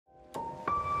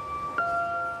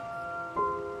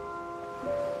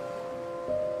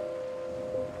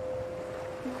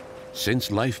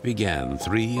Since life began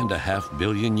 3.5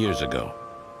 billion years ago,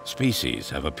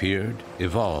 species have appeared,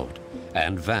 evolved,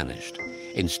 and vanished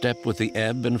in step with the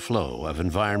ebb and flow of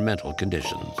environmental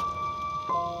conditions.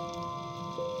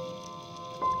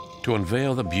 To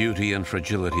unveil the beauty and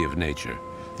fragility of nature,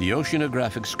 the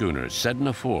oceanographic schooner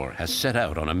Sedna IV has set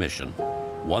out on a mission,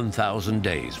 1,000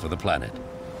 days for the planet.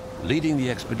 Leading the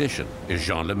expedition is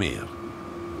Jean Lemire.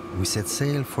 We set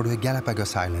sail for the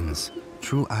Galapagos Islands,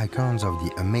 true icons of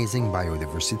the amazing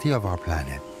biodiversity of our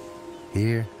planet.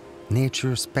 Here,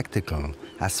 nature's spectacle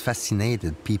has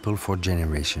fascinated people for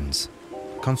generations.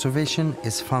 Conservation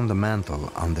is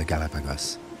fundamental on the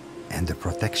Galapagos, and the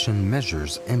protection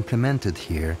measures implemented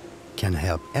here can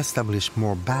help establish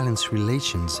more balanced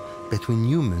relations between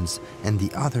humans and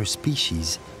the other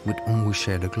species with whom we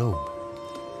share the globe.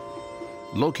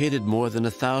 Located more than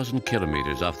 1,000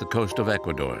 kilometers off the coast of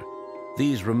Ecuador,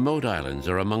 these remote islands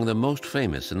are among the most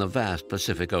famous in the vast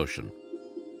Pacific Ocean.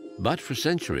 But for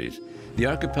centuries, the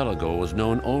archipelago was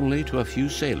known only to a few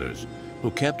sailors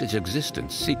who kept its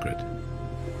existence secret.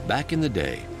 Back in the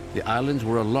day, the islands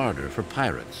were a larder for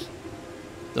pirates.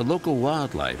 The local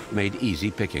wildlife made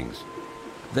easy pickings.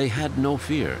 They had no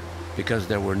fear because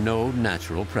there were no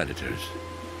natural predators.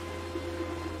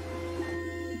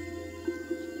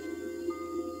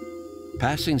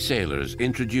 Passing sailors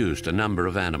introduced a number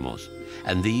of animals,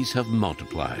 and these have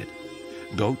multiplied.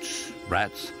 Goats,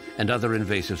 rats, and other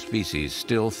invasive species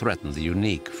still threaten the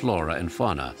unique flora and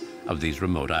fauna of these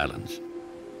remote islands.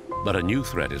 But a new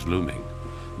threat is looming,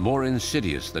 more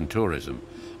insidious than tourism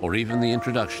or even the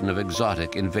introduction of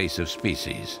exotic invasive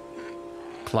species: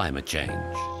 climate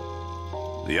change.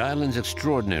 The island's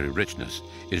extraordinary richness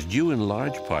is due in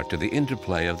large part to the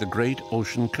interplay of the great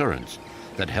ocean currents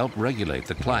that help regulate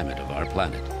the climate of our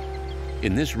planet.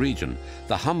 In this region,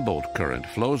 the Humboldt Current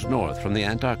flows north from the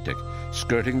Antarctic,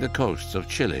 skirting the coasts of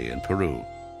Chile and Peru.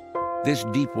 This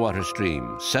deep water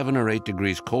stream, 7 or 8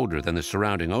 degrees colder than the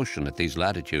surrounding ocean at these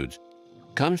latitudes,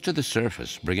 comes to the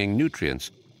surface bringing nutrients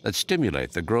that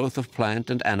stimulate the growth of plant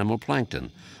and animal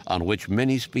plankton, on which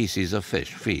many species of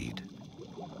fish feed.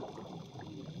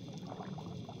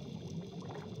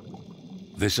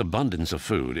 This abundance of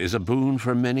food is a boon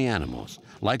for many animals,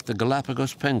 like the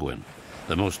Galapagos penguin,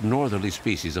 the most northerly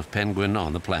species of penguin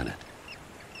on the planet.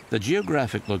 The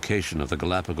geographic location of the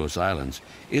Galapagos Islands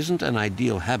isn't an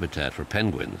ideal habitat for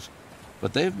penguins,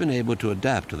 but they've been able to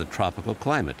adapt to the tropical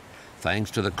climate thanks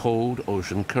to the cold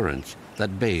ocean currents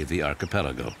that bathe the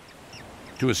archipelago.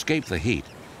 To escape the heat,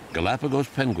 Galapagos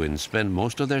penguins spend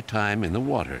most of their time in the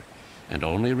water and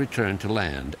only return to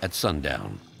land at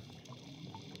sundown.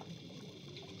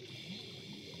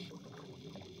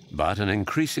 But an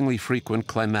increasingly frequent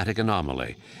climatic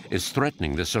anomaly is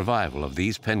threatening the survival of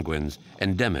these penguins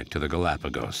endemic to the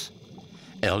Galapagos: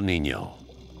 El Niño.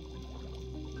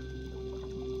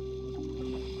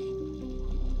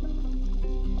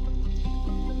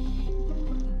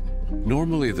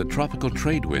 Normally, the tropical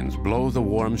trade winds blow the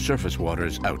warm surface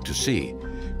waters out to sea,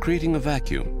 creating a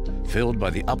vacuum filled by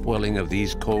the upwelling of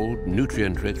these cold,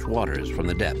 nutrient-rich waters from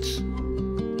the depths.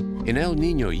 In El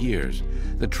Niño years,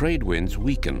 the trade winds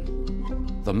weaken.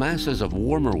 The masses of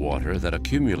warmer water that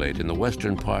accumulate in the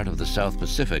western part of the South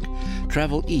Pacific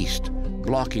travel east,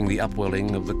 blocking the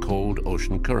upwelling of the cold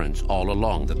ocean currents all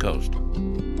along the coast.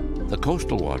 The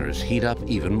coastal waters heat up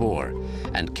even more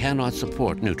and cannot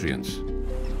support nutrients.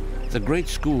 The great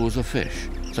schools of fish,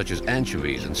 such as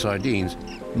anchovies and sardines,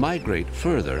 migrate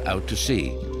further out to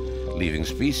sea, leaving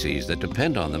species that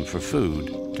depend on them for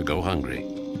food to go hungry.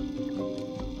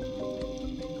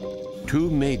 Two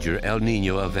major El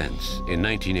Niño events in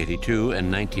 1982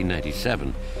 and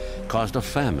 1997 caused a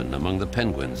famine among the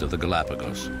penguins of the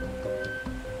Galapagos.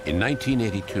 In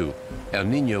 1982, El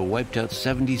Niño wiped out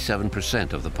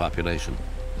 77% of the population.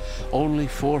 Only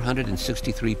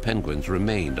 463 penguins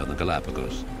remained on the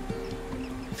Galapagos.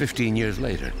 15 years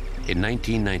later, in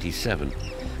 1997,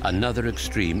 another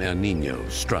extreme El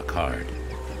Niño struck hard.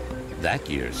 That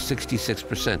year,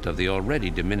 66% of the already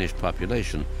diminished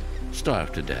population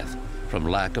starved to death from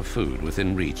lack of food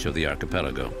within reach of the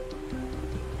archipelago.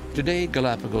 Today,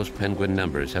 Galapagos penguin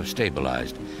numbers have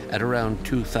stabilized at around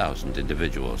 2,000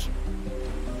 individuals.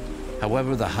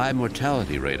 However, the high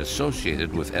mortality rate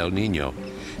associated with El Niño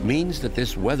means that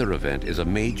this weather event is a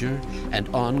major and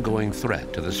ongoing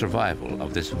threat to the survival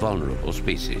of this vulnerable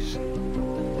species.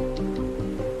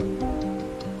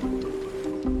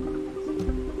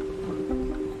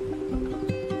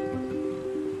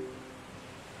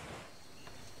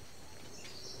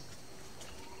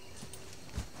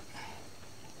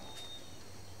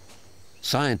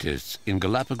 Scientists in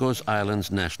Galapagos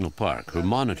Islands National Park, who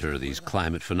monitor these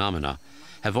climate phenomena,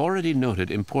 have already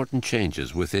noted important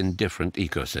changes within different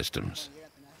ecosystems.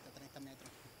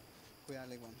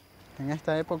 En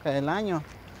esta época del año,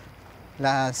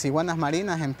 las iguanas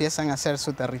marinas empiezan a hacer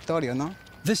su territorio, ¿no?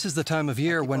 This is the time of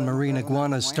year when marine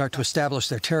iguanas start to establish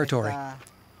their territory.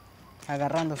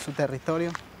 Agarrando su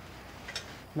territorio.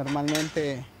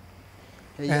 Normalmente,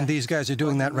 And these guys are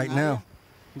doing that right now.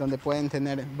 Donde pueden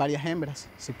tener varias hembras,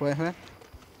 si puedes ver.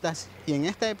 Y en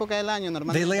esta época del año,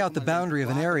 They lay out the boundary of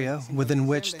an area within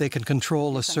which they can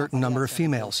control a certain number of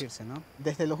females.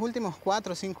 Desde los últimos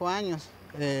 4 o 5 años,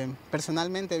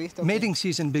 personalmente he visto. Mating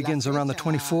season begins around the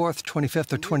 24th,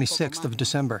 25th, or 26th of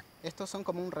December.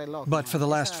 But for the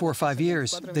last 4 or 5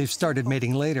 years, they've started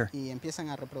mating later.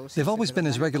 They've always been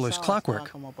as regular as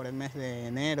clockwork.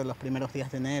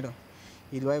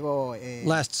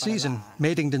 Last season,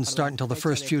 mating didn't start until the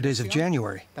first few days of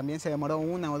January. También se demoró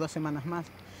 1 o 2 semanas más.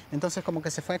 Entonces como que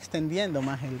se fue extendiendo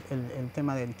más el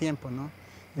tema del tiempo, ¿no?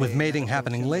 With mating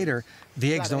happening later,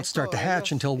 the eggs don't start to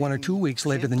hatch until 1 or 2 weeks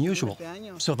later than usual.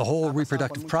 So the whole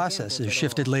reproductive process is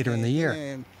shifted later in the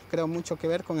year. Creo mucho que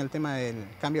ver con el tema del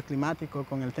cambio climático,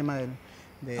 con el tema del.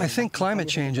 I think climate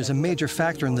change is a major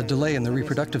factor in the delay in the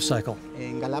reproductive cycle.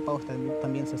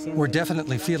 We're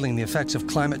definitely feeling the effects of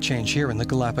climate change here in the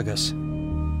Galapagos.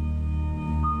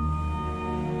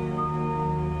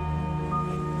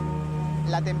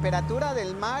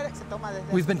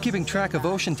 We've been keeping track of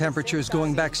ocean temperatures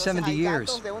going back 70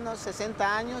 years.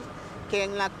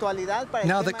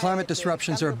 Now that climate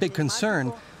disruptions are a big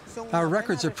concern, our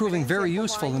records are proving very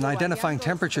useful in identifying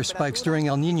temperature spikes during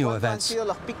El Niño events.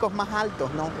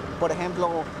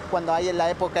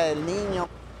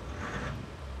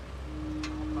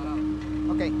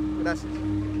 Okay, gracias.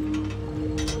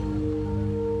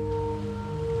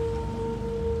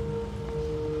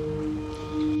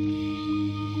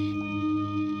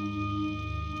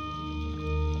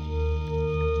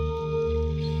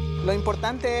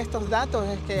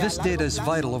 This data is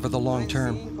vital over the long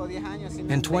term.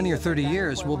 In 20 or 30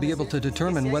 years, we'll be able to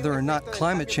determine whether or not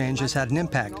climate change has had an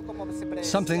impact,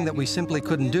 something that we simply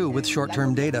couldn't do with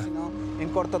short-term data.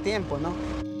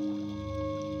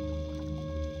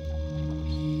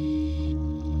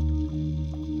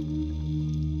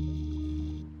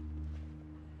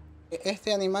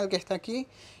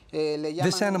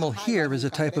 This animal here is a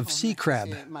type of sea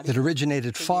crab that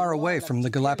originated far away from the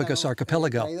Galapagos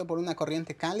Archipelago.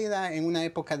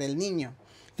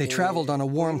 They traveled on a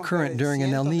warm current during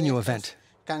an El Niño event.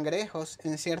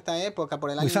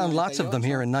 We found lots of them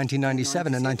here in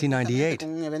 1997 and 1998.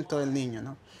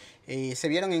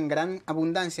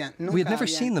 We had never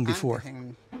seen them before.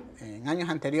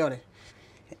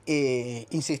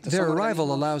 Their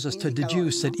arrival allows us to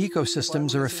deduce that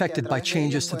ecosystems are affected by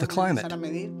changes to the climate.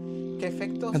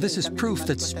 And this is proof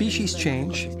that species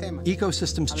change,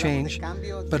 ecosystems change,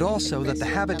 but also that the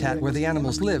habitat where the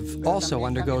animals live also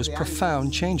undergoes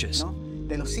profound changes.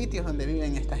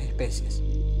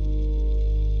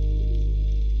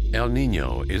 El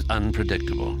Niño is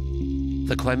unpredictable.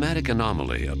 The climatic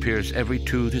anomaly appears every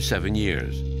 2 to 7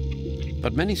 years.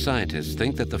 But many scientists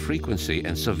think that the frequency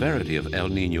and severity of El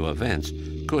Niño events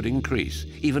could increase,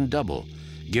 even double,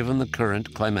 given the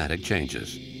current climatic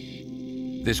changes.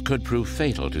 This could prove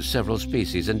fatal to several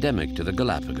species endemic to the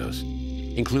Galapagos,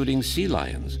 including sea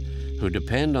lions, who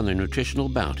depend on the nutritional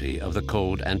bounty of the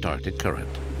cold Antarctic current.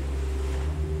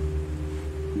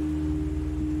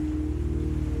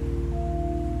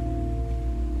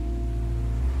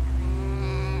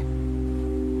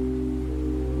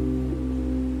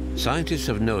 Scientists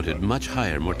have noted much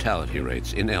higher mortality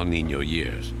rates in El Niño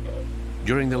years.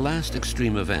 During the last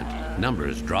extreme event,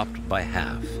 numbers dropped by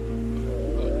half.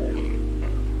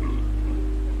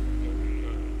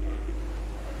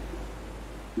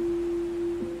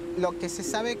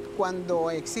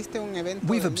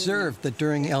 We've observed that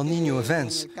during El Niño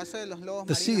events,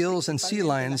 the seals and sea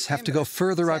lions have to go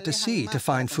further out to sea to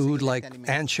find food like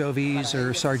anchovies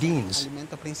or sardines.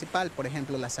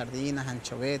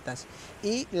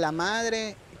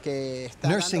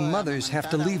 Nursing mothers have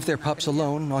to leave their pups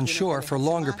alone on shore for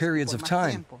longer periods of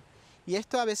time. The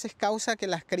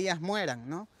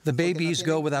babies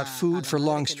go without food for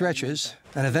long stretches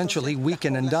and eventually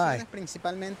weaken and die.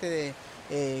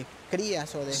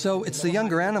 So it's the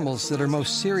younger animals that are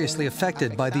most seriously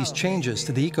affected by these changes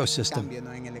to the ecosystem.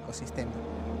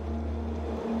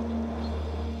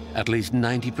 At least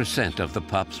 90% of the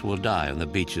pups will die on the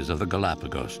beaches of the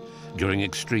Galapagos during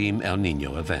extreme El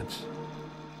Niño events.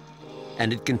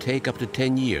 And it can take up to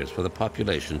 10 years for the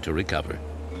population to recover.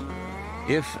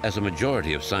 If, as a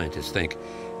majority of scientists think,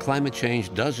 climate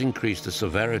change does increase the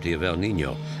severity of El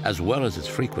Niño as well as its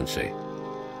frequency,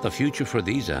 the future for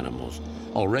these animals,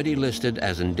 already listed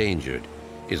as endangered,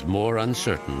 is more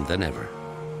uncertain than ever.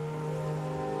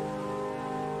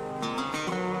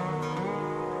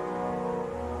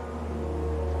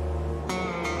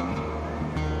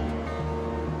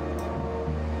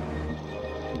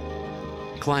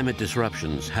 Climate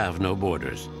disruptions have no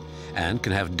borders and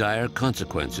can have dire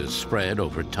consequences spread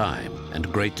over time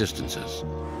and great distances.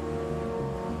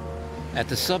 At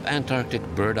the sub-Antarctic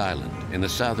Bird Island in the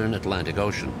southern Atlantic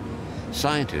Ocean,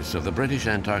 scientists of the British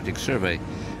Antarctic Survey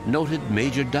noted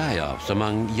major die-offs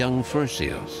among young fur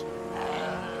seals.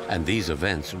 And these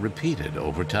events repeated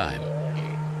over time.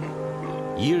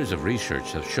 Years of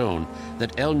research have shown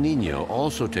that El Niño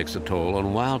also takes a toll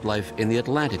on wildlife in the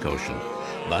Atlantic Ocean,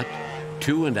 but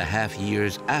 2.5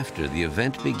 years after the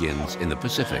event begins in the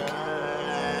Pacific.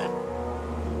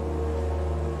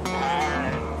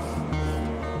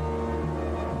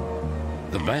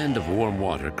 The band of warm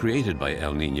water created by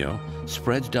El Niño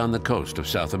spreads down the coast of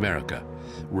South America,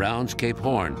 rounds Cape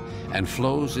Horn, and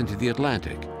flows into the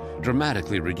Atlantic,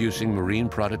 dramatically reducing marine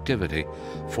productivity,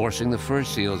 forcing the fur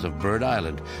seals of Bird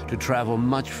Island to travel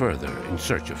much further in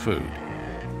search of food.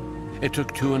 It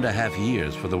took 2.5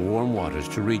 years for the warm waters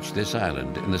to reach this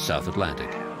island in the South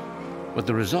Atlantic. But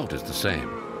the result is the same.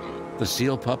 The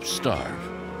seal pups starve.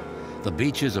 The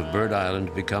beaches of Bird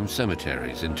Island become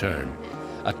cemeteries in turn,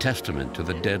 a testament to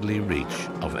the deadly reach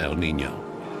of El Niño.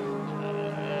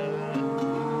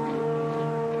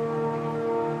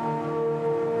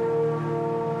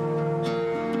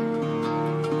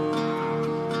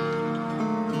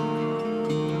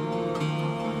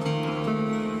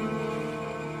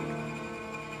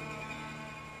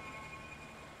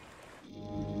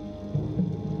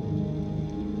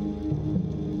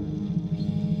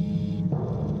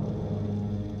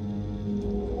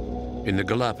 In the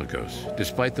Galapagos,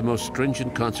 despite the most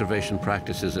stringent conservation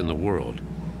practices in the world,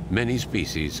 many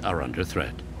species are under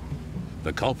threat.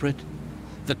 The culprit?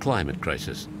 The climate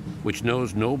crisis, which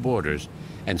knows no borders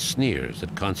and sneers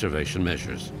at conservation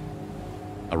measures.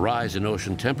 A rise in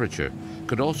ocean temperature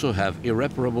could also have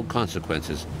irreparable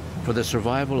consequences for the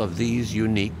survival of these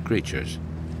unique creatures.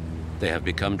 They have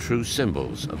become true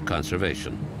symbols of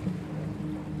conservation.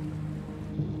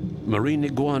 Marine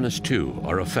iguanas, too,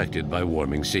 are affected by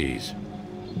warming seas.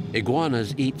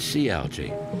 Iguanas eat sea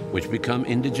algae, which become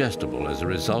indigestible as a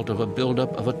result of a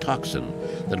buildup of a toxin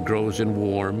that grows in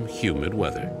warm, humid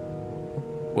weather.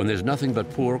 When there's nothing but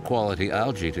poor quality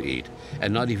algae to eat,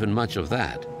 and not even much of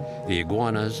that, the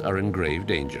iguanas are in grave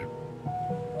danger.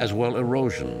 As well,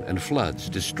 erosion and floods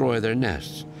destroy their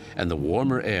nests, and the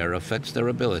warmer air affects their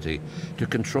ability to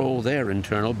control their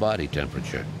internal body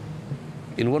temperature.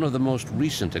 In one of the most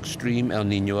recent extreme El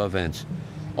Niño events,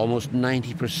 almost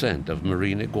 90% of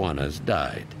marine iguanas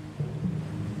died.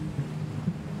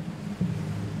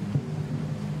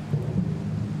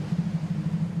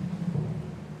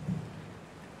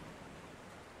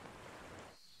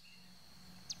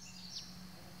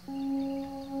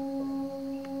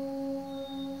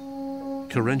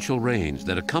 Torrential rains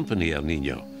that accompany El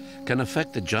Niño can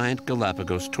affect the giant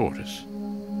Galapagos tortoise.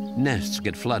 Nests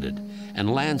get flooded,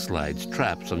 and landslides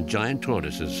trap some giant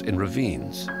tortoises in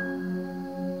ravines.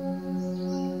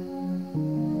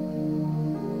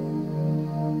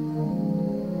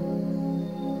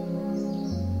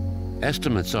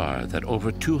 Estimates are that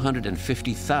over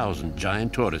 250,000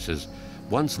 giant tortoises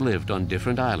once lived on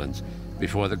different islands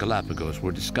before the Galapagos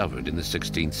were discovered in the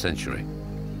 16th century.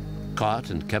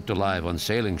 Caught and kept alive on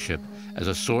sailing ship as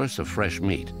a source of fresh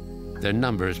meat, their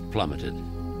numbers plummeted.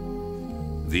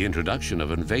 The introduction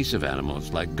of invasive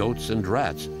animals like goats and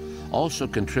rats also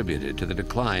contributed to the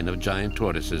decline of giant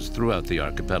tortoises throughout the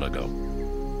archipelago.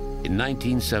 In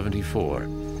 1974,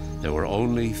 there were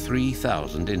only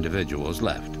 3,000 individuals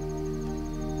left.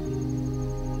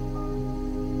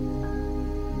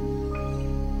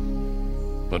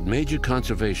 But major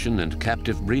conservation and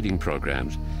captive breeding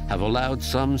programs have allowed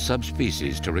some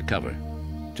subspecies to recover.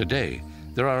 Today,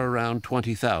 there are around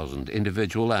 20,000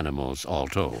 individual animals all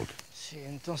told.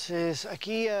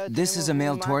 This is a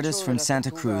male tortoise from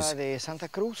Santa Cruz.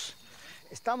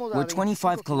 We're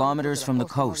 25 kilometers from the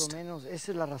coast.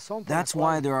 That's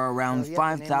why there are around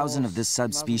 5,000 of this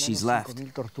subspecies left.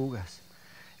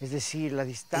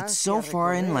 It's so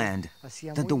far inland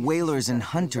that the whalers and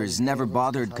hunters never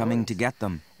bothered coming to get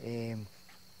them.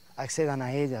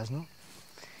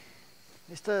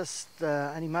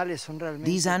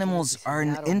 These animals are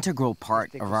an integral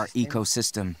part of our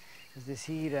ecosystem.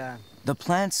 The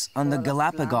plants on the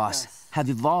Galapagos have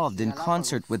evolved in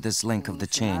concert with this link of the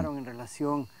chain.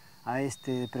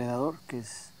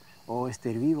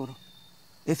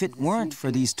 If it weren't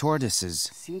for these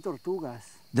tortoises,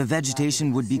 the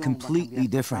vegetation would be completely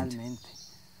different.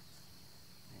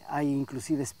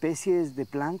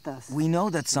 We know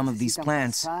that some of these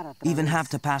plants even have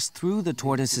to pass through the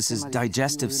tortoise's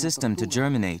digestive system to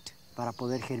germinate.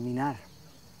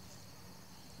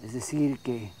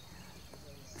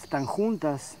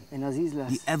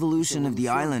 The evolution of the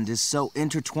island is so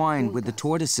intertwined with the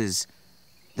tortoises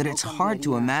that it's hard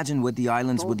to imagine what the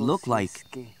islands would look like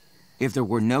if there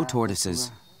were no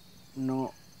tortoises.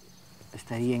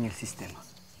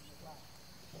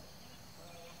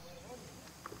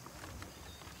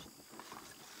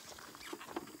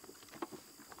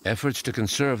 Efforts to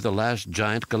conserve the last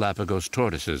giant Galapagos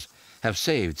tortoises have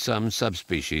saved some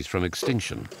subspecies from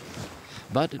extinction.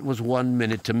 But it was 1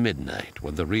 minute to midnight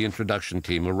when the reintroduction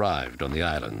team arrived on the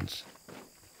islands.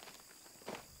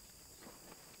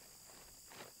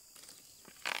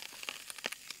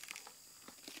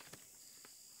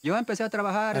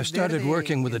 I started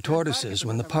working with the tortoises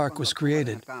when the park was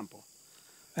created.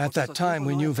 At that time,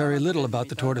 we knew very little about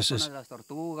the tortoises.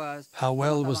 How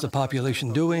well was the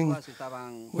population doing?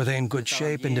 Were they in good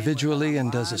shape individually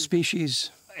and as a species?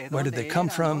 Where did they come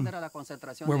from?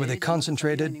 Where were they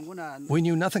concentrated? We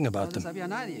knew nothing about them.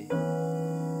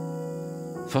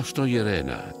 Fausto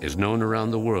Llerena is known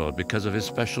around the world because of his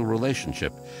special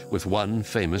relationship with one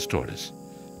famous tortoise,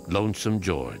 Lonesome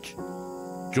George.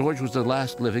 George was the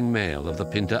last living male of the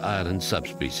Pinta Island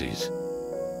subspecies.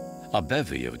 A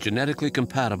bevy of genetically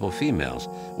compatible females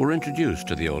were introduced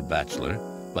to the old bachelor,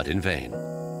 but in vain.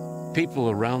 People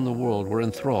around the world were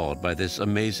enthralled by this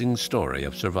amazing story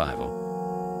of survival.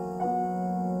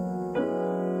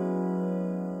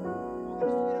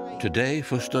 Today,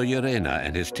 Fausto Llerena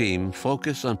and his team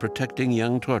focus on protecting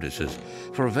young tortoises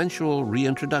for eventual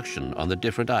reintroduction on the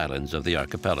different islands of the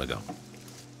archipelago.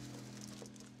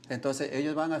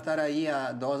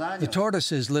 The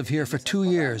tortoises live here for 2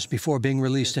 years before being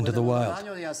released into the wild.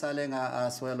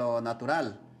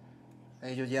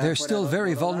 They're still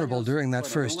very vulnerable during that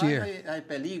first year.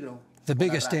 The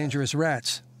biggest danger is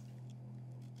rats.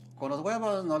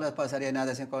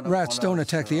 Rats don't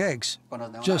attack the eggs,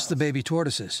 just the baby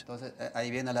tortoises.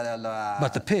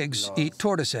 But the pigs eat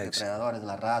tortoise eggs.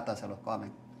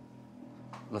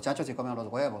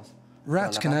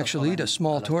 Rats can actually eat a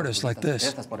small tortoise like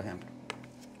this.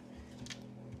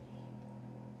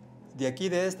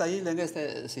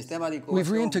 We've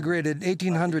reintegrated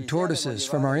 1,800 tortoises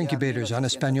from our incubators on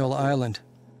Hispaniola Island.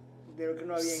 At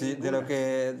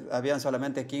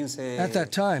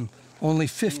that time, only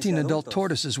 15 adult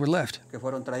tortoises were left.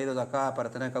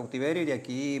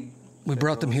 We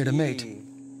brought them here to mate.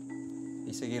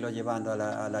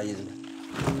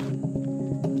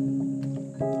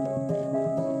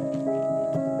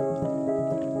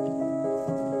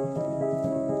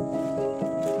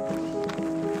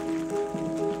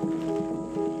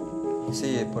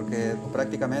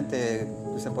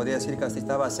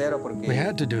 We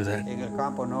had to do that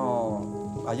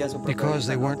because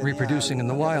they weren't reproducing in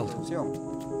the wild.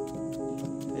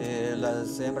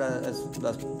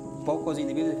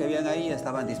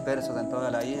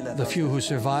 The few who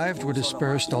survived were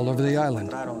dispersed all over the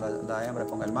island.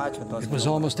 It was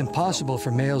almost impossible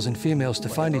for males and females to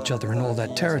find each other in all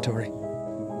that territory.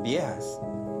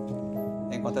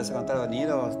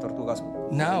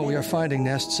 Now we are finding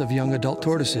nests of young adult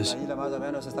tortoises.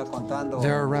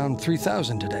 There are around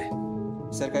 3,000 today.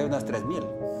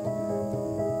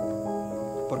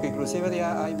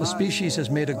 The species has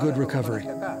made a good recovery.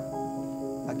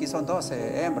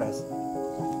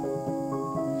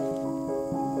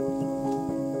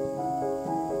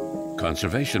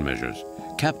 Conservation measures,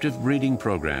 captive breeding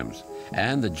programs,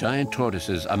 and the giant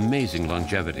tortoise's amazing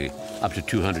longevity, up to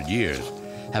 200 years,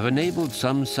 have enabled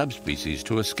some subspecies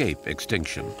to escape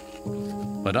extinction.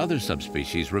 But other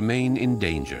subspecies remain in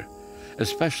danger,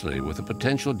 especially with the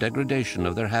potential degradation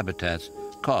of their habitats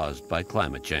caused by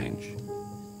climate change.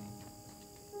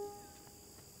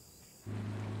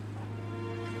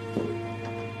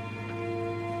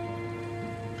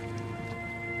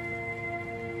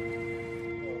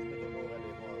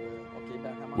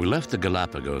 We left the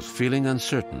Galapagos feeling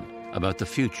uncertain about the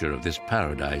future of this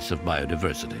paradise of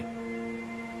biodiversity.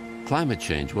 Climate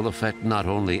change will affect not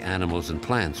only animals and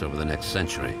plants over the next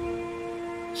century.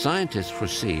 Scientists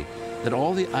foresee that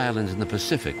all the islands in the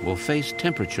Pacific will face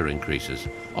temperature increases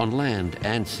on land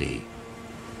and sea.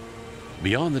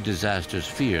 Beyond the disasters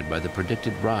feared by the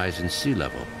predicted rise in sea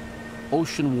level,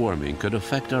 ocean warming could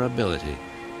affect our ability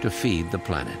to feed the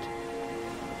planet.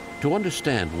 To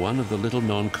understand one of the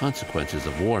little-known consequences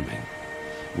of warming,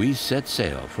 we set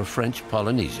sail for French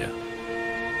Polynesia.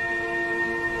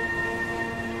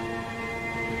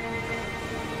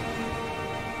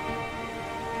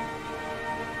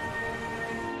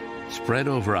 Spread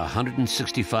over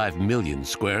 165 million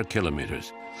square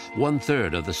kilometers,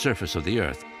 1/3 of the surface of the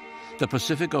Earth, the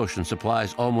Pacific Ocean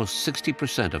supplies almost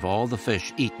 60% of all the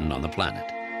fish eaten on the planet.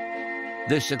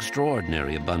 This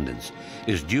extraordinary abundance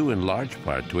is due in large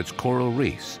part to its coral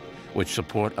reefs, which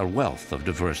support a wealth of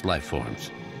diverse life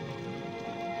forms.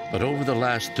 But over the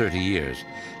last 30 years,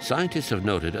 scientists have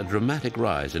noted a dramatic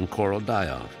rise in coral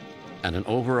die-off and an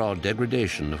overall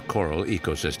degradation of coral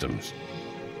ecosystems.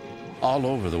 All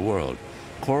over the world,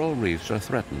 coral reefs are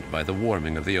threatened by the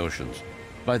warming of the oceans,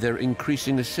 by their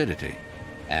increasing acidity,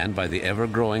 and by the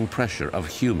ever-growing pressure of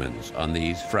humans on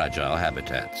these fragile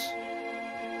habitats.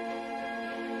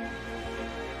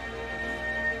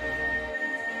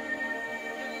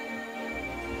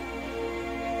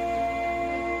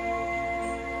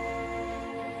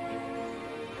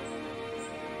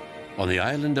 On the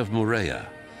island of Moorea,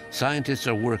 scientists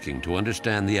are working to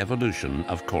understand the evolution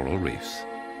of coral reefs.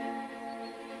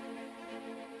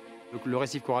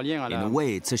 In a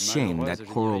way, it's a shame that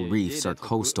coral reefs are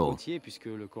coastal.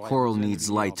 Coral needs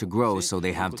light to grow, so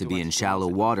they have to be in shallow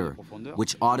water,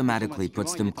 which automatically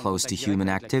puts them close to human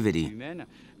activity.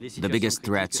 The biggest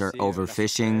threats are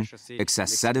overfishing,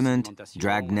 excess sediment,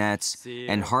 drag nets,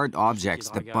 and hard objects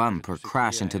that bump or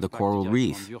crash into the coral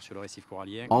reef.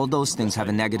 All those things have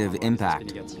a negative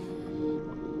impact.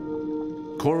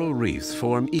 Coral reefs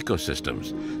form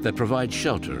ecosystems that provide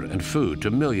shelter and food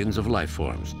to millions of life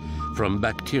forms, from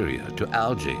bacteria to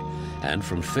algae, and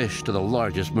from fish to the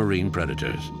largest marine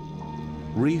predators.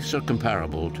 Reefs are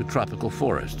comparable to tropical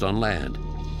forests on land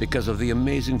because of the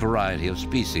amazing variety of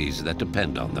species that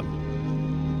depend on them.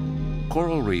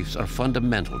 Coral reefs are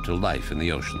fundamental to life in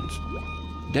the oceans.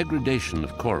 Degradation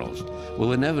of corals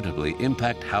will inevitably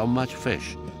impact how much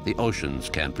fish the oceans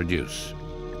can produce.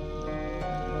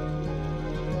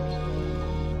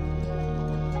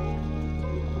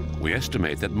 We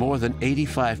estimate that more than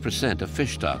 85% of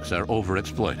fish stocks are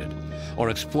overexploited or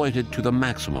exploited to the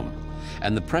maximum,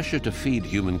 and the pressure to feed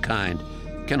humankind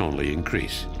can only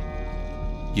increase.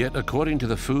 Yet, according to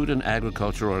the Food and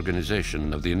Agriculture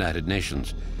Organization of the United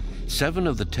Nations, 7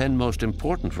 of the 10 most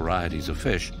important varieties of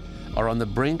fish are on the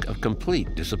brink of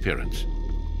complete disappearance.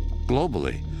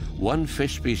 Globally, 1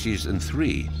 fish species in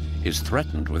 3 is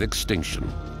threatened with extinction.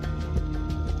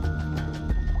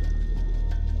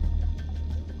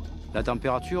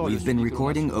 We've been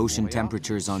recording ocean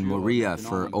temperatures on Moorea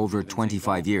for over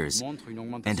 25 years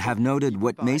and have noted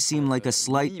what may seem like a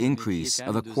slight increase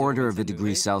of 1/4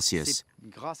 degree Celsius.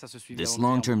 This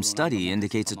long-term study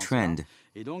indicates a trend,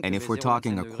 and if we're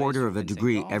talking 1/4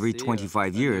 degree every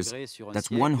 25 years, that's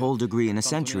 1 whole degree in a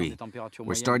century.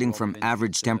 We're starting from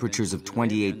average temperatures of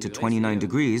 28 to 29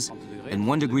 degrees, and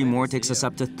 1 degree more takes us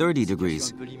up to 30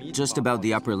 degrees, just about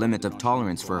the upper limit of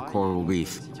tolerance for a coral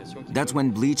reef. That's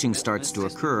when bleaching starts to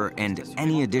occur, and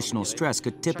any additional stress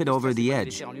could tip it over the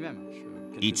edge.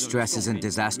 Each stress isn't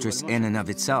disastrous in and of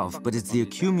itself, but it's the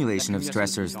accumulation of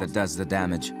stressors that does the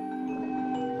damage.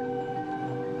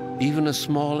 Even a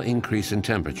small increase in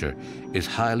temperature is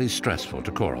highly stressful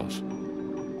to corals.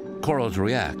 Corals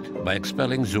react by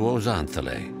expelling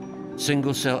zooxanthellae,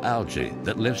 single-cell algae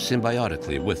that live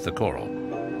symbiotically with the coral.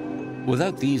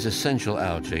 Without these essential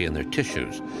algae in their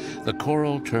tissues, the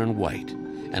coral turn white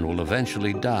and will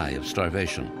eventually die of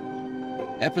starvation.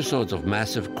 Episodes of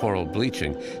massive coral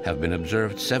bleaching have been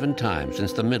observed 7 times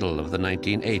since the middle of the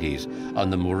 1980s on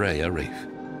the Moorea Reef.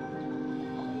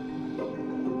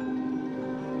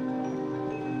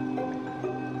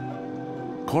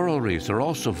 Coral reefs are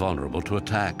also vulnerable to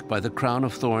attack by the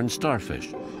crown-of-thorns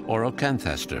starfish, or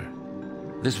Ocanthaster.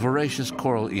 This voracious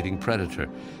coral-eating predator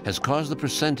has caused the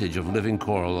percentage of living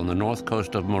coral on the north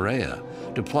coast of Moorea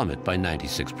to plummet by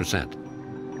 96%.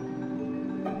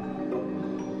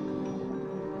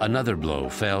 Another blow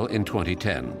fell in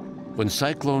 2010, when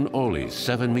Cyclone Oli's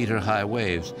 7-meter-high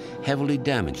waves heavily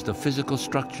damaged the physical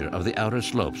structure of the outer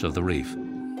slopes of the reef,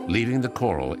 leaving the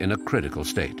coral in a critical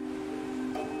state.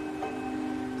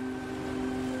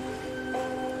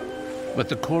 But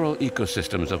the coral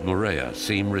ecosystems of Moorea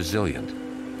seem resilient.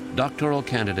 Doctoral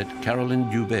candidate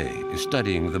Caroline Dubé is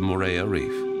studying the Moorea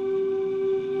Reef.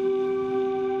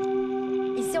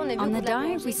 On the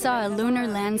dive, we saw a lunar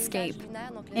landscape,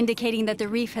 indicating that the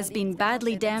reef has been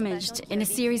badly damaged in a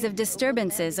series of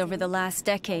disturbances over the last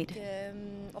decade.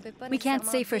 We can't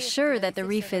say for sure that the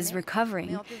reef is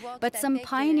recovering, but some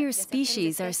pioneer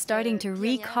species are starting to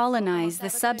recolonize the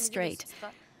substrate.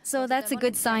 So that's a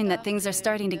good sign that things are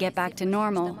starting to get back to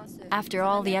normal after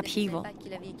all the upheaval.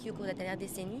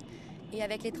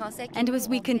 And as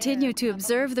we continue to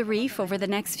observe the reef over the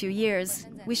next few years,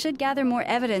 we should gather more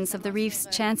evidence of the reef's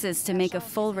chances to make a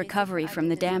full recovery from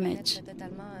the damage.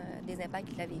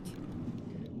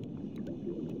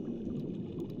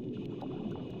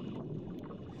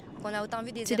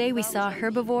 Today we saw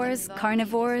herbivores,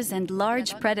 carnivores, and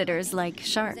large predators like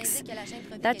sharks.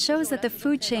 That shows that the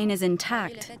food chain is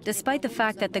intact, despite the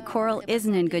fact that the coral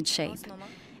isn't in good shape.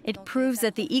 It proves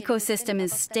that the ecosystem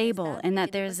is stable and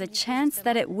that there's a chance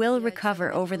that it will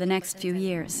recover over the next few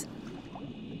years.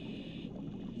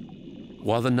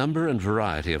 While the number and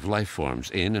variety of life forms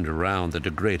in and around the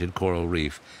degraded coral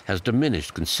reef has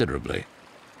diminished considerably,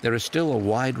 there is still a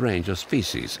wide range of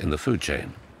species in the food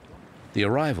chain. The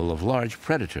arrival of large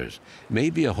predators may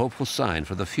be a hopeful sign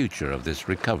for the future of this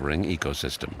recovering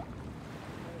ecosystem.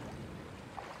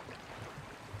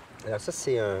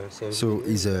 So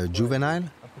he's a juvenile?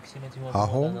 How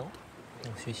old?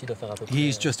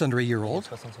 He's just under a year old.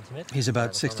 He's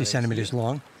about 60 centimeters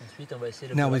long.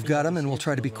 Now we've got him, and we'll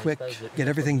try to be quick, get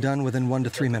everything done within 1 to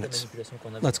 3 minutes.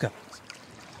 Let's go.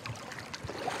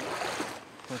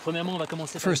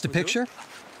 First, a picture.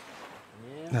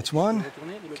 That's one.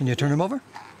 Can you turn him over?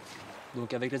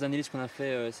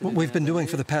 What we've been doing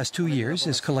for the past 2 years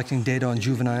is collecting data on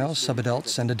juveniles,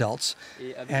 subadults, and adults.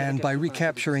 And by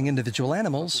recapturing individual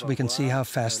animals, we can see how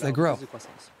fast they grow.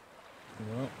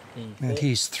 And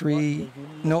he's a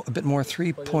bit more,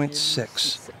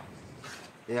 3.6.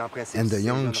 And the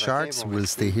young sharks will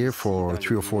stay here for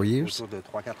 3 or 4 years?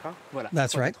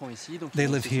 That's right. They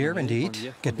live here and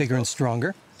eat, get bigger and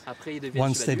stronger.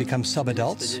 Once they become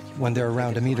subadults, when they're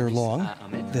around a meter long,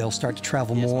 they'll start to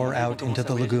travel more out into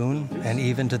the lagoon and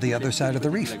even to the other side of the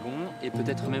reef.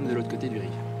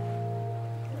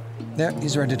 There,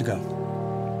 he's ready to go.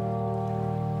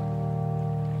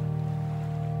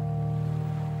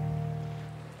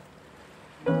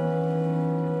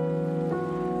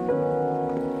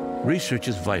 Research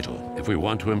is vital if we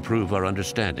want to improve our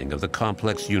understanding of the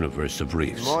complex universe of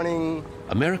reefs. Good morning.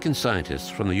 American scientists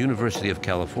from the University of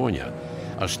California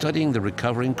are studying the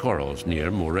recovering corals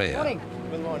near Moorea.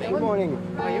 Good morning. Good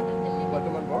morning. How are you?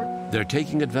 Welcome on board. They're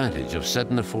taking advantage of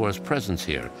Sedna IV's presence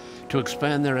here to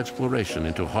expand their exploration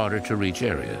into harder-to-reach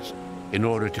areas in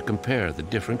order to compare the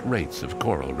different rates of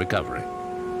coral recovery.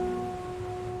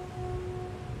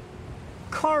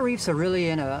 Coral reefs are really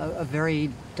in a very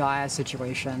dire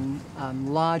situation.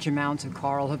 Large amounts of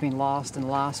coral have been lost in the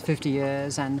last 50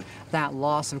 years, and that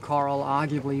loss of coral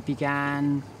arguably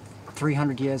began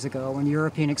 300 years ago when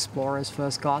European explorers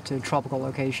first got to tropical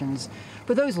locations.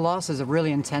 But those losses have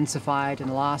really intensified in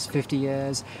the last 50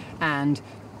 years, and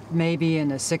maybe in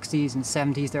the 60s and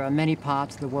 70s there are many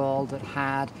parts of the world that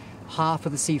had half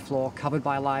of the seafloor covered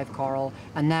by live coral,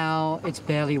 and now it's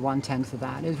barely 1/10 of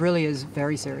that. It really is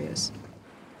very serious.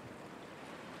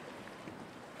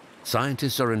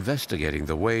 Scientists are investigating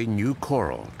the way new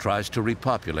coral tries to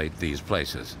repopulate these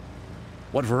places.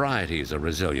 What varieties are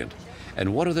resilient,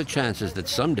 and what are the chances that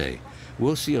someday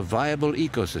we'll see a viable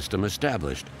ecosystem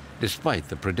established despite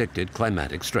the predicted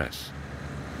climatic stress?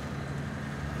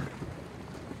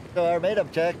 So our main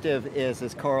objective is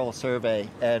this coral survey,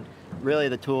 and really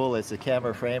the tool is the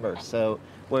camera framer. So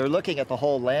we're looking at the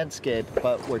whole landscape,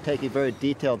 but we're taking very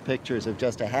detailed pictures of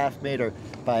just a ½ meter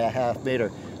by a ½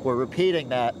 meter. We're repeating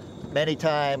that many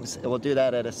times, and we'll do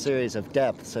that at a series of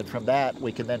depths, and from that we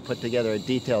can then put together a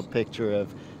detailed picture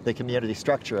of the community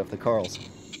structure of the corals.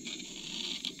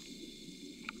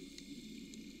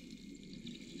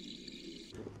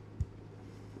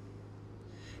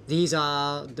 These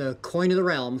are the coin of the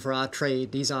realm for our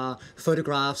trade. These are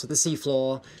photographs of the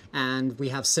seafloor, and we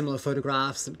have similar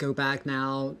photographs that go back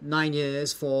now 9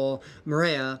 years for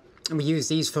Moorea. And we use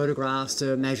these photographs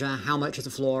to measure how much of the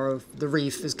floor of the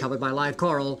reef is covered by live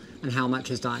coral and how much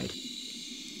has died.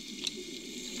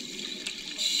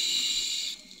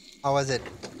 How was it?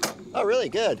 Oh, really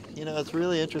good. You know, it's a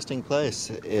really interesting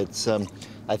place. It's,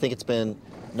 I think it's been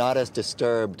not as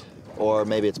disturbed, or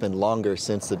maybe it's been longer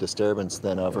since the disturbance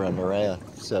than over on Moorea.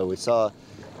 So we saw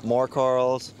more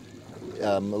corals,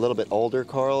 a little bit older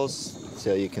corals,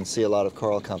 so you can see a lot of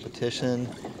coral competition.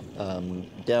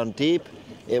 Down deep,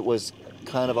 it was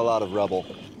kind of a lot of rubble,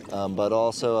 but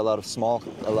also a lot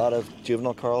of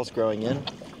juvenile corals growing in.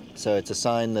 So it's a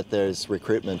sign that there's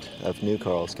recruitment of new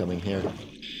corals coming here.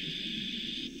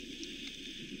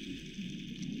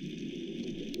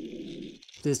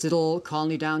 This little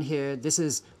colony down here, this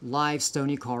is live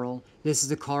stony coral. This is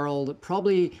the coral that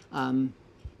probably,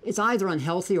 it's either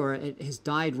unhealthy or it has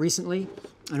died recently.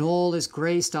 And all this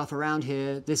gray stuff around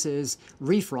here, this is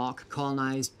reef rock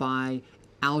colonized by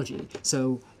algae.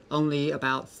 So only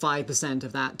about 5%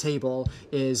 of that table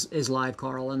is live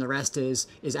coral, and the rest is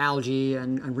algae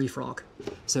and reef rock.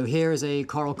 So here is a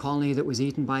coral colony that was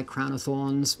eaten by crown of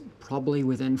thorns probably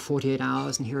within 48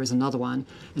 hours, and here is another one.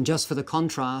 And just for the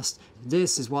contrast,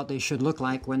 this is what they should look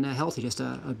like when they're healthy, just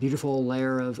a beautiful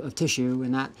layer of tissue,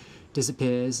 and that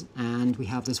disappears, and we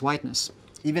have this whiteness.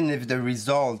 Even if the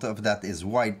result of that is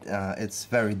white, it's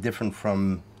very different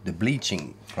from the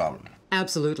bleaching problem.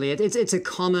 Absolutely. It's a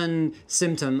common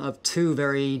symptom of two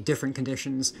very different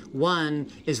conditions.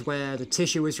 One is where the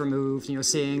tissue is removed and you're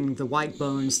seeing the white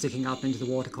bones sticking up into the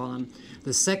water column.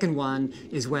 The second one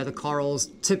is where the corals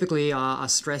typically are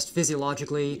stressed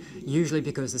physiologically, usually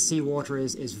because the seawater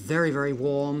is very, very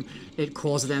warm. It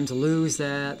causes them to lose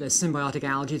their symbiotic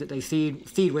algae that they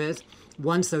feed with.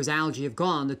 Once those algae have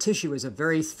gone, the tissue is a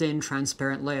very thin,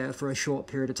 transparent layer for a short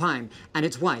period of time. And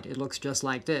it's white. It looks just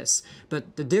like this.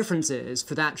 But the difference is,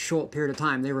 for that short period of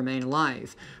time, they remain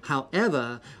alive.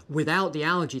 However, without the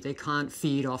algae, they can't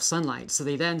feed off sunlight. So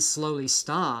they then slowly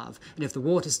starve. And if the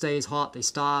water stays hot, they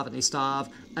starve and they starve.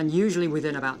 And usually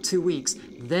within about 2 weeks,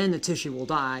 then the tissue will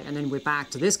die. And then we're back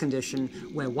to this condition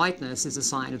where whiteness is a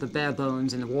sign of the bare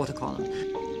bones in the water column.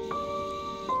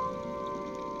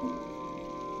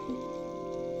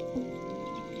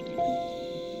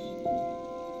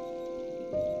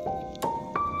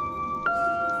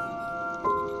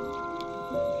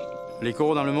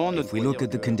 If we look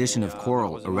at the condition of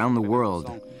coral around the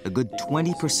world, a good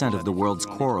 20% of the world's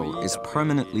coral is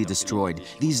permanently destroyed.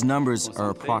 These numbers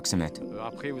are approximate.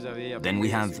 Then we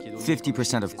have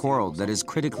 50% of coral that is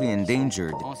critically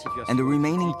endangered, and the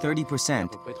remaining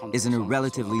 30% is in a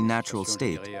relatively natural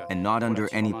state and not under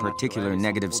any particular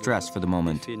negative stress for the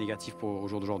moment.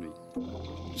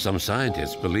 Some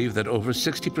scientists believe that over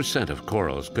 60% of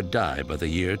corals could die by the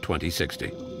year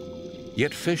 2060.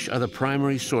 Yet fish are the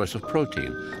primary source of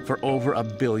protein for over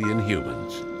 1 billion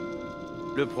humans.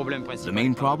 The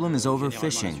main problem is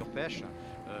overfishing.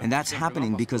 And that's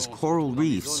happening because coral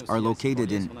reefs are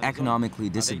located in economically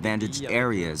disadvantaged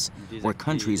areas where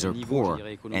countries are poor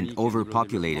and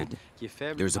overpopulated.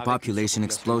 There's a population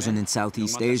explosion in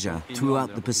Southeast Asia,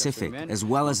 throughout the Pacific, as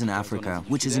well as in Africa,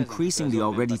 which is increasing the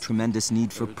already tremendous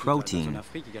need for protein.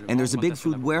 And there's a big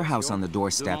food warehouse on the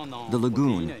doorstep, the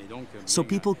lagoon. So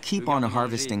people keep on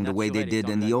harvesting the way they did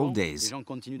in the old days.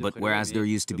 But whereas there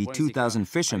used to be 2,000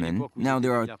 fishermen, now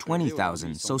there are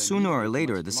 20,000. So sooner or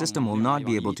later, the system will not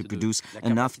be able to produce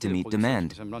enough to meet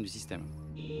demand.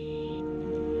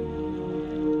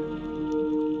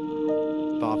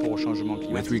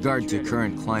 With regard to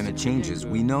current climate changes,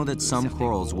 we know that some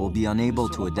corals will be unable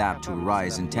to adapt to a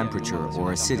rise in temperature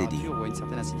or acidity.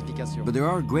 But there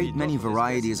are a great many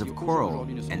varieties of coral,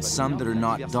 and some that are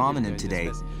not dominant today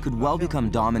could well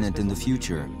become dominant in the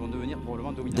future.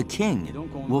 The king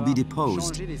will be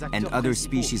deposed, and other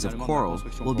species of coral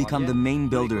will become the main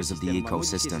builders of the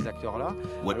ecosystem.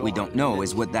 What we don't know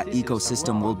is what that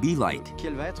ecosystem will be like.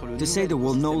 To say there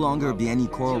will no longer be any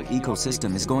coral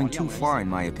ecosystem is going too far,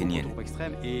 in my opinion.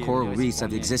 Coral reefs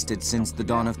have existed since the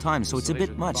dawn of time, so it's a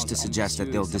bit much to suggest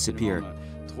that they'll disappear.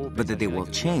 But that they will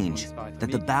change,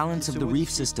 that the balance of the reef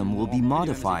system will be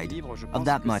modified, of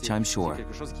that much I'm sure.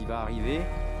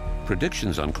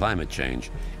 Predictions on climate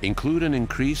change include an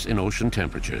increase in ocean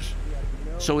temperatures.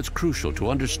 So it's crucial to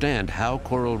understand how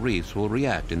coral reefs will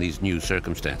react in these new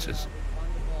circumstances.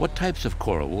 What types of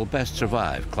coral will best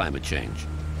survive climate change?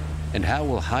 And how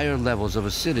will higher levels of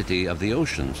acidity of the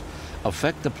oceans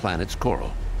affect the planet's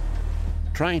coral?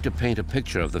 Trying to paint a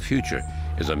picture of the future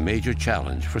is a major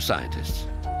challenge for scientists.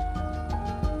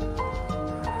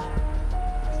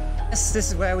 This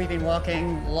is where we've been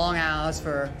working long hours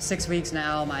for 6 weeks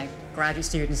now. My graduate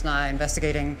students and I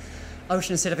investigating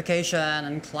ocean acidification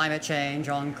and climate change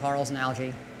on corals and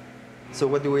algae. So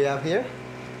what do we have here?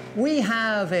 We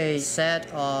have a set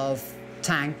of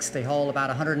tanks. They hold about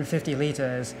 150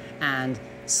 liters, and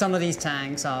some of these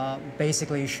tanks are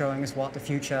basically showing us what the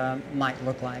future might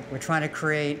look like. We're trying to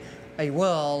create a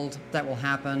world that will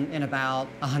happen in about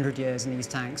 100 years in these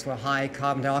tanks with high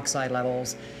carbon dioxide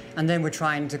levels. And then we're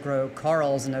trying to grow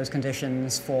corals in those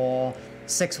conditions for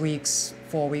 6 weeks,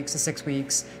 4 weeks to 6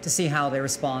 weeks, to see how they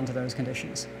respond to those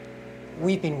conditions.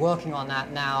 We've been working on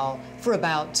that now for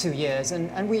about 2 years,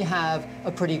 and we have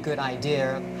a pretty good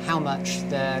idea of how much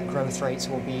their growth rates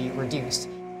will be reduced.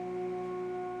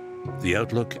 The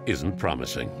outlook isn't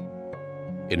promising.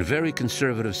 In very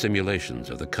conservative simulations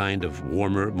of the kind of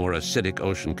warmer, more acidic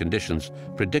ocean conditions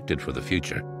predicted for the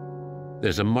future,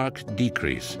 there's a marked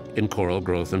decrease in coral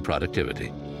growth and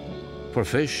productivity. For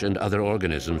fish and other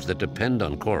organisms that depend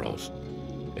on corals,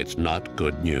 it's not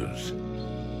good news.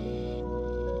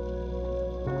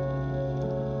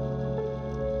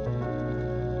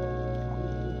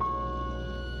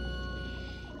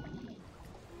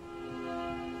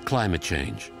 Climate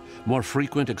change, more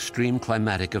frequent extreme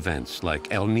climatic events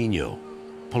like El Niño,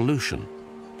 pollution,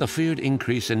 the feared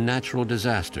increase in natural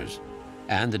disasters,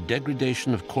 and the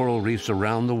degradation of coral reefs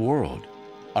around the world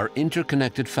are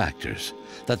interconnected factors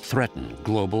that threaten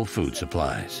global food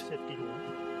supplies.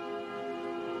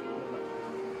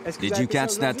 Did you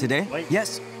catch that today?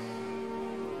 Yes.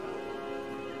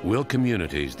 Will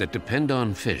communities that depend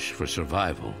on fish for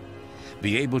survival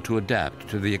be able to adapt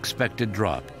to the expected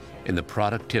drop in the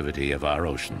productivity of our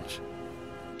oceans?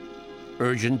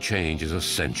 Urgent change is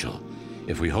essential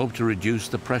if we hope to reduce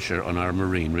the pressure on our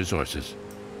marine resources.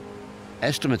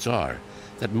 Estimates are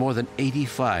that more than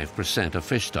 85% of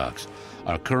fish stocks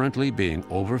are currently being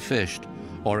overfished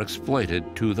or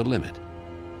exploited to the limit.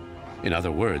 In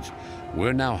other words,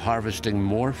 we're now harvesting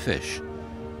more fish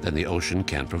than the ocean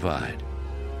can provide.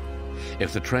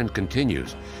 If the trend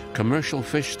continues, commercial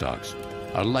fish stocks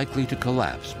are likely to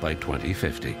collapse by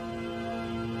 2050.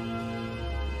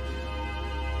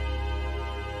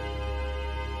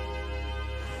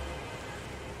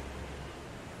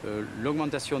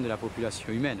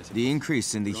 The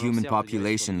increase in the human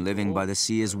population living by the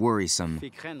sea is worrisome.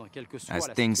 As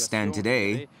things stand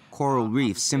today, coral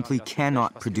reefs simply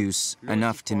cannot produce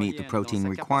enough to meet the protein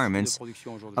requirements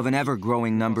of an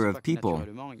ever-growing number of people,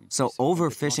 so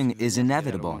overfishing is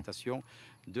inevitable.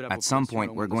 At some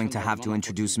point, we're going to have to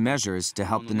introduce measures to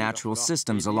help the natural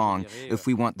systems along if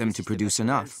we want them to produce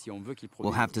enough.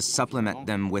 We'll have to supplement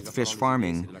them with fish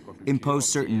farming, impose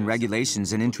certain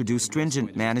regulations, and introduce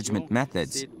stringent management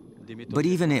methods. But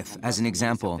even if, as an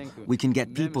example, we can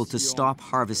get people to stop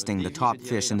harvesting the top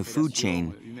fish in the food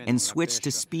chain and switch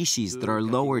to species that are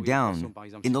lower down,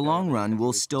 in the long run,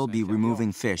 we'll still be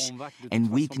removing fish and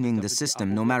weakening the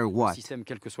system no matter what.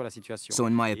 So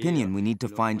in my opinion, we need to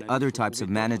find other types of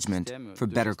management for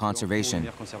better conservation.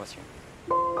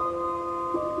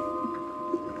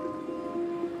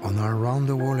 On our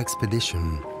round-the-world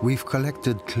expedition, we've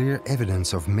collected clear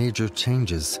evidence of major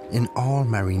changes in all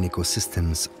marine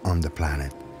ecosystems on the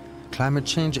planet. Climate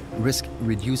change risks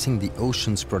reducing the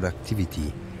ocean's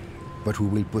productivity, but we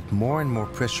will put more and more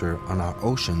pressure on our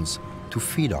oceans to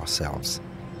feed ourselves.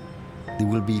 There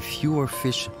will be fewer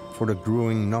fish for the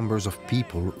growing numbers of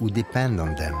people who depend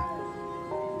on them.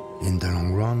 In the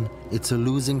long run, it's a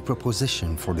losing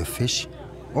proposition for the fish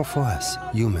or for us,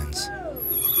 humans.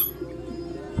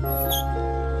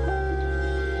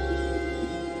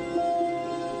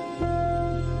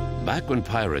 Back when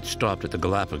pirates stopped at the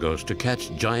Galapagos to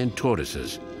catch giant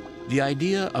tortoises, the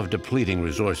idea of depleting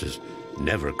resources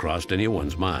never crossed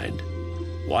anyone's mind.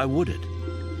 Why would it?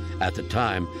 At the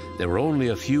time, there were only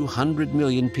a few 100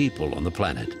 million people on the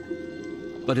planet.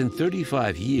 But in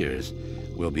 35 years,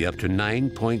 we'll be up to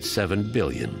 9.7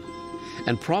 billion,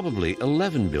 and probably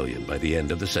 11 billion by the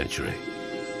end of the century.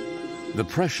 The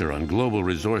pressure on global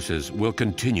resources will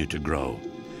continue to grow,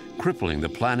 crippling the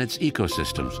planet's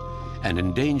ecosystems and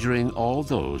endangering all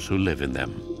those who live in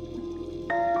them.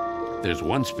 There's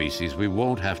one species we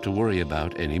won't have to worry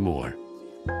about anymore.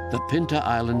 The Pinta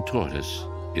Island tortoise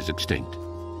is extinct.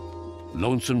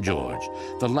 Lonesome George,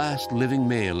 the last living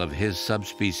male of his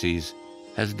subspecies,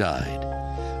 has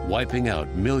died, wiping out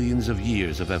millions of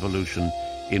years of evolution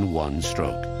in one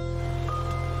stroke.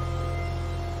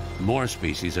 More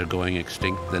species are going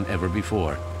extinct than ever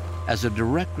before as a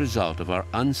direct result of our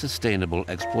unsustainable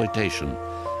exploitation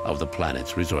of the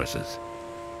planet's resources.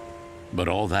 But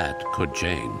all that could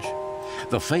change.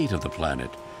 The fate of the planet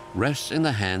rests in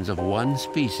the hands of one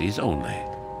species only,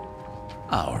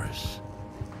 ours.